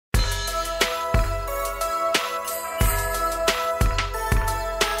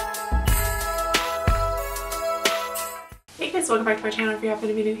welcome back to my channel if you happen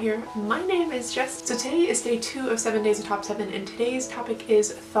to be new here. My name is Jess. So today is day 2 of 7 days of top 7 and today's topic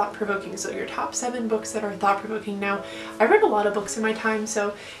is thought-provoking. So your top 7 books that are thought-provoking. Now, I read a lot of books in my time,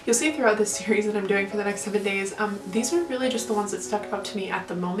 so you'll see throughout this series that I'm doing for the next 7 days, these are really just the ones that stuck out to me at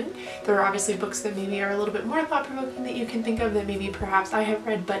the moment. There are obviously books that maybe are a little bit more thought-provoking that you can think of that maybe perhaps I have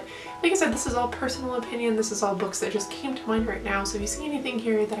read, but like I said, this is all personal opinion. This is all books that just came to mind right now, so if you see anything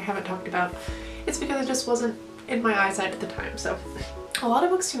here that I haven't talked about, it's because it just wasn't in my eyesight at the time. So a lot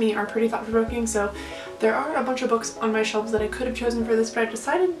of books to me are pretty thought-provoking, so there are a bunch of books on my shelves that I could have chosen for this, but I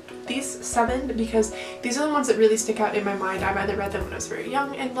decided these 7 because these are the ones that really stick out in my mind. I've either read them when I was very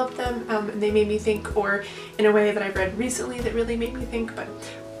young and loved them, and they made me think, or in a way that I've read recently that really made me think, but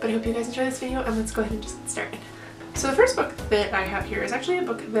I hope you guys enjoy this video and let's go ahead and just get started. So the first book that I have here is actually a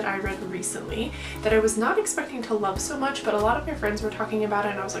book that I read recently that I was not expecting to love so much, but a lot of my friends were talking about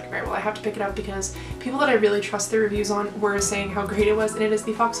it and I was like, alright, well I have to pick it up because people that I really trust the reviews on were saying how great it was, and it is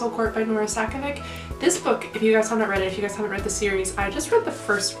The Foxhole Court by Nora Sakavic. This book, if you guys haven't read it, if you guys haven't read the series, I just read the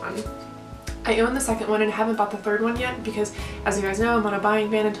first one. I own the second one and haven't bought the third one yet because, as you guys know, I'm on a buying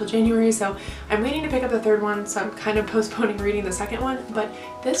ban until January, so I'm waiting to pick up the third one, so I'm kind of postponing reading the second one. But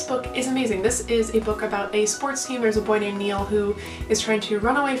this book is amazing. This is a book about a sports team. There's a boy named Neil who is trying to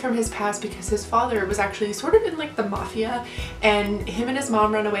run away from his past because his father was actually sort of in like the mafia, and him and his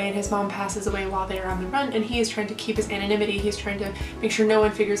mom run away and his mom passes away while they are on the run, and he is trying to keep his anonymity. He's trying to make sure no one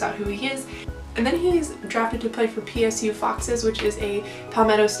figures out who he is. And then he's drafted to play for PSU Foxes, which is a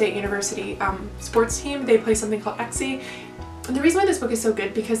Palmetto State University sports team. They play something called XC. And the reason why this book is so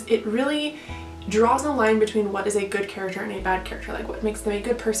good because it really draws a line between what is a good character and a bad character, like what makes them a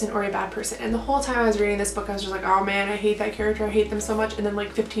good person or a bad person. And the whole time I was reading this book I was just like, oh man, I hate that character, I hate them so much, and then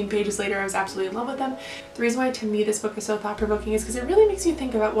like 15 pages later I was absolutely in love with them. The reason why to me this book is so thought-provoking is because it really makes you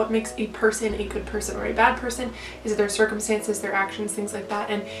think about what makes a person a good person or a bad person. Is it their circumstances, their actions, things like that.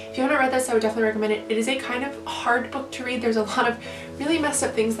 And if you haven't read this, I would definitely recommend it. It is a kind of hard book to read. There's a lot of really messed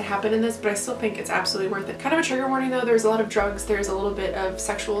up things that happen in this, but I still think it's absolutely worth it. Kind of a trigger warning though, there's a lot of drugs, there's a little bit of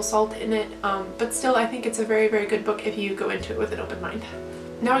sexual assault in it, but still I think it's a very, very good book if you go into it with an open mind.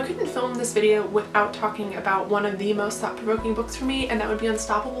 Now, I couldn't film this video without talking about one of the most thought-provoking books for me, and that would be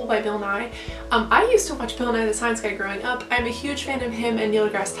Unstoppable by Bill Nye. I used to watch Bill Nye the Science Guy growing up. I'm a huge fan of him and Neil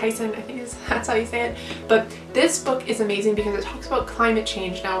deGrasse Tyson, I think that's how you say it. But this book is amazing because it talks about climate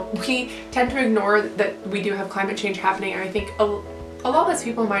change. Now, we tend to ignore that we do have climate change happening, and I think a lot less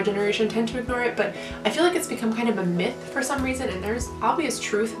people in my generation tend to ignore it, but I feel like it's become kind of a myth for some reason, and there's obvious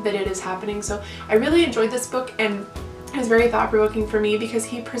truth that it is happening. So I really enjoyed this book, and it was very thought-provoking for me because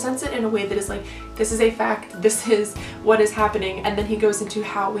he presents it in a way that is like, this is a fact, this is what is happening, and then he goes into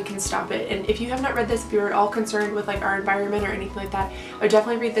how we can stop it. And if you have not read this, if you're at all concerned with like our environment or anything like that, I would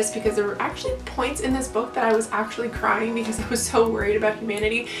definitely read this because there were actually points in this book that I was actually crying because I was so worried about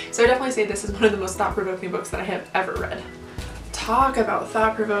humanity. So I definitely say this is one of the most thought-provoking books that I have ever read. Talk about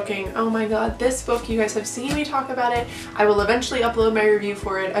thought-provoking. Oh my god, this book, you guys have seen me talk about it. I will eventually upload my review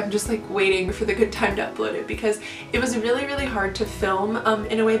for it. I'm just like waiting for the good time to upload it because it was really, really hard to film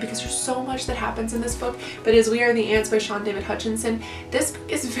in a way because there's so much that happens in this book. But as We Are the Ants by Sean David Hutchinson, this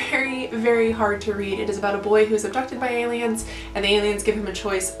book is very, very hard to read. It is about a boy who is abducted by aliens, and the aliens give him a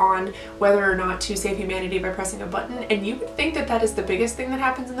choice on whether or not to save humanity by pressing a button. And you would think that that is the biggest thing that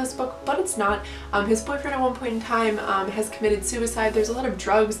happens in this book, but it's not. His boyfriend at one point in time has committed suicide. There's a lot of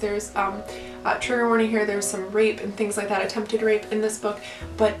drugs, there's trigger warning here, there's some rape and things like that, attempted rape in this book,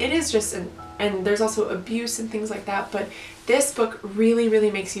 but it is just and there's also abuse and things like that. But this book really,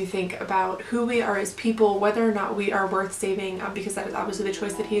 really makes you think about who we are as people, whether or not we are worth saving, because that is obviously the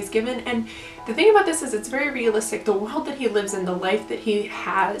choice that he is given. And the thing about this is it's very realistic. The world that he lives in, the life that he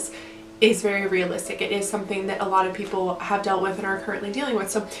has, is very realistic. It is something that a lot of people have dealt with and are currently dealing with.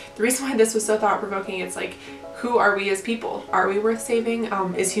 So the reason why this was so thought-provoking, it's like, who are we as people? Are we worth saving?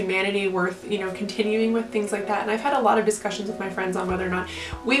 Is humanity worth, you know, continuing with, things like that? And I've had a lot of discussions with my friends on whether or not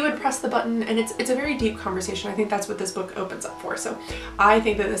we would press the button, and it's a very deep conversation. I think that's what this book opens up for. So I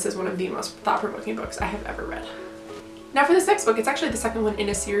think that this is one of the most thought-provoking books I have ever read. Now for this next book, it's actually the second one in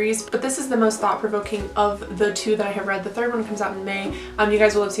a series, but this is the most thought-provoking of the 2 that I have read. The third one comes out in May. You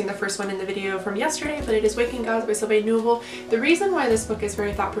guys will have seen the first one in the video from yesterday, but it is Waking Gods by Sylvain Neuvel. The reason why this book is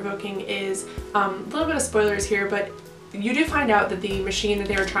very thought-provoking is a little bit of spoilers here, but you do find out that the machine that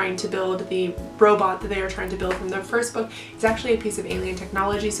they are trying to build, the robot that they are trying to build from the first book, is actually a piece of alien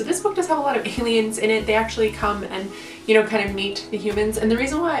technology. So this book does have a lot of aliens in it. They actually come and, you know, kind of meet the humans. And the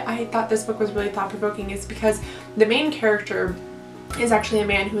reason why I thought this book was really thought-provoking is because the main character is actually a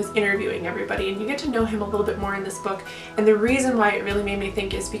man who is interviewing everybody, and you get to know him a little bit more in this book. And the reason why it really made me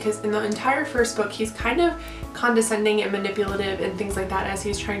think is because in the entire first book he's kind of condescending and manipulative and things like that as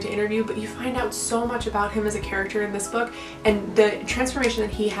he's trying to interview, but you find out so much about him as a character in this book, and the transformation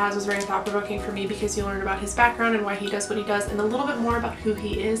that he has was very thought-provoking for me because you learn about his background and why he does what he does, and a little bit more about who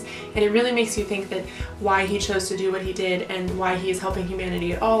he is, and it really makes you think that why he chose to do what he did and why he is helping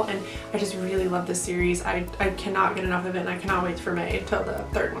humanity at all. And I just really love this series. I cannot get enough of it, and I cannot wait for May till the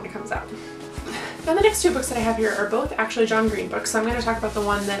third one comes out. Now the next two books that I have here are both actually John Green books, so I'm going to talk about the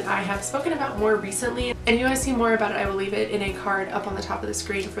one that I have spoken about more recently, and if you want to see more about it I will leave it in a card up on the top of the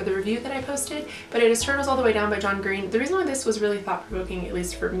screen for the review that I posted, but it is Turtles All the Way Down by John Green. The reason why this was really thought-provoking, at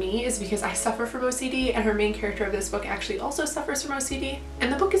least for me, is because I suffer from OCD, and her main character of this book actually also suffers from OCD,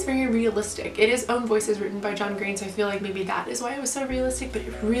 and the book is very realistic. It is own voices written by John Green, so I feel like maybe that is why it was so realistic, but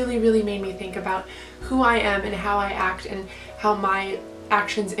it really made me think about who I am and how I act and how my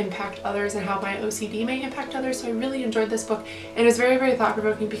actions impact others and how my OCD may impact others. So I really enjoyed this book, and it was very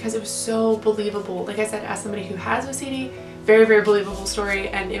thought-provoking because it was so believable. Like I said, as somebody who has OCD, very believable story,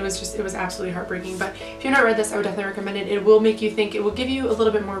 and it was absolutely heartbreaking. But if you've not read this, I would definitely recommend it. It will make you think. It will give you a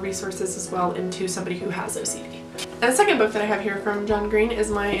little bit more resources as well into somebody who has OCD. And the second book that I have here from John Green is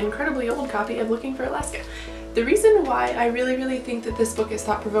my incredibly old copy of Looking for Alaska. The reason why I really think that this book is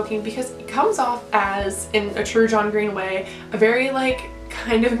thought-provoking because it comes off as, in a true John Green way, a very like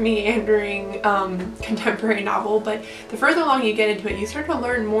kind of meandering contemporary novel, but the further along you get into it you start to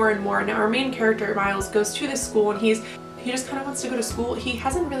learn more and more. Now our main character Miles goes to this school, and he just kind of wants to go to school. He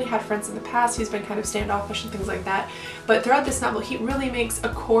hasn't really had friends in the past, he's been kind of standoffish and things like that, but throughout this novel he really makes a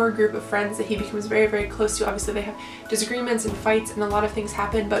core group of friends that he becomes very close to. Obviously they have disagreements and fights and a lot of things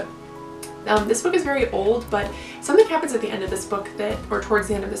happen, but this book is very old, but something happens at the end of this book or towards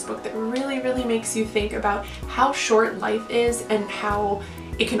the end of this book that really makes you think about how short life is and how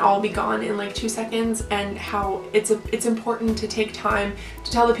it can all be gone in like 2 seconds, and how it's important to take time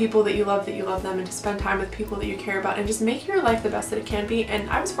to tell the people that you love them, and to spend time with people that you care about, and just make your life the best that it can be. And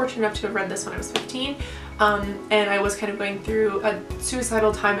I was fortunate enough to have read this when I was 15, and I was kind of going through a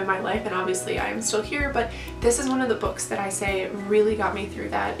suicidal time in my life, and obviously I am still here, but this is one of the books that I say really got me through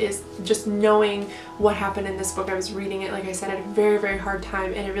that, is just knowing what happened in this book. I was reading it, like I said, at a very hard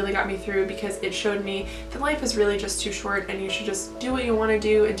time, and it really got me through because it showed me that life is really just too short, and you should just do what you want to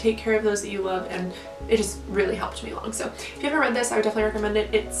do and take care of those that you love, and it just really helped me along. So if you haven't read this, I would definitely recommend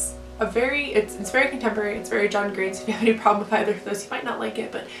it. It's very contemporary, it's very John Green, so if you have any problem with either of those you might not like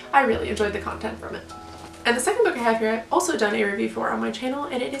it, but I really enjoyed the content from it. And the second book I have here I've also done a review for on my channel,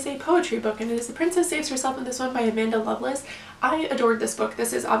 and it is a poetry book, and it is The Princess Saves Herself in This One by Amanda Lovelace. I adored this book.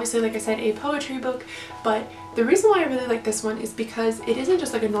 This is obviously, like I said, a poetry book, but the reason why I really like this one is because it isn't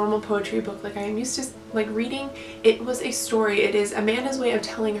just like a normal poetry book like I am used to like reading. It was a story. It is Amanda's way of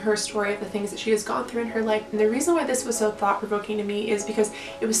telling her story of the things that she has gone through in her life, and the reason why this was so thought-provoking to me is because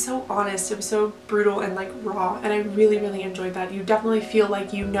it was so honest, it was so brutal and like raw, and I really enjoyed that. You definitely feel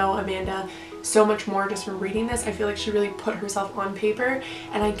like you know Amanda so much more just from reading this. I feel like she really put herself on paper,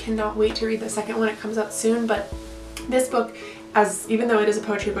 and I cannot wait to read the second one. It comes out soon, but this book, even though it is a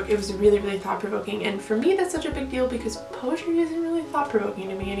poetry book, it was really thought-provoking, and for me that's such a big deal because poetry isn't really thought-provoking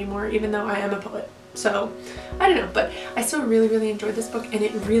to me anymore, even though I am a poet. So I don't know, but I still really enjoyed this book, and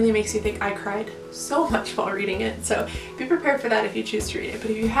it really makes you think. I cried so much while reading it, so be prepared for that if you choose to read it. But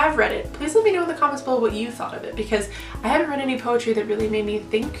if you have read it, please let me know in the comments below what you thought of it, because I haven't read any poetry that really made me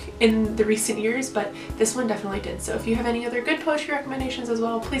think in the recent years, but this one definitely did. So if you have any other good poetry recommendations as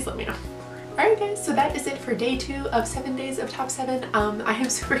well, please let me know. Alright guys, so that is it for day 2 of 7 days of top 7. I am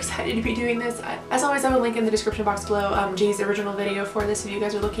super excited to be doing this. As always, I will link in the description box below Jay's original video for this if you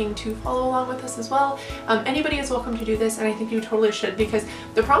guys are looking to follow along with us as well. Anybody is welcome to do this, and I think you totally should because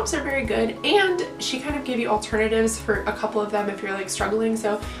the prompts are very good, and she kind of gave you alternatives for a couple of them if you're like struggling.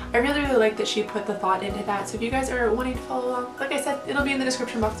 So I really like that she put the thought into that. So if you guys are wanting to follow along, like I said, it'll be in the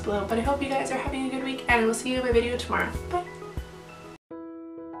description box below. But I hope you guys are having a good week, and I will see you in my video tomorrow. Bye!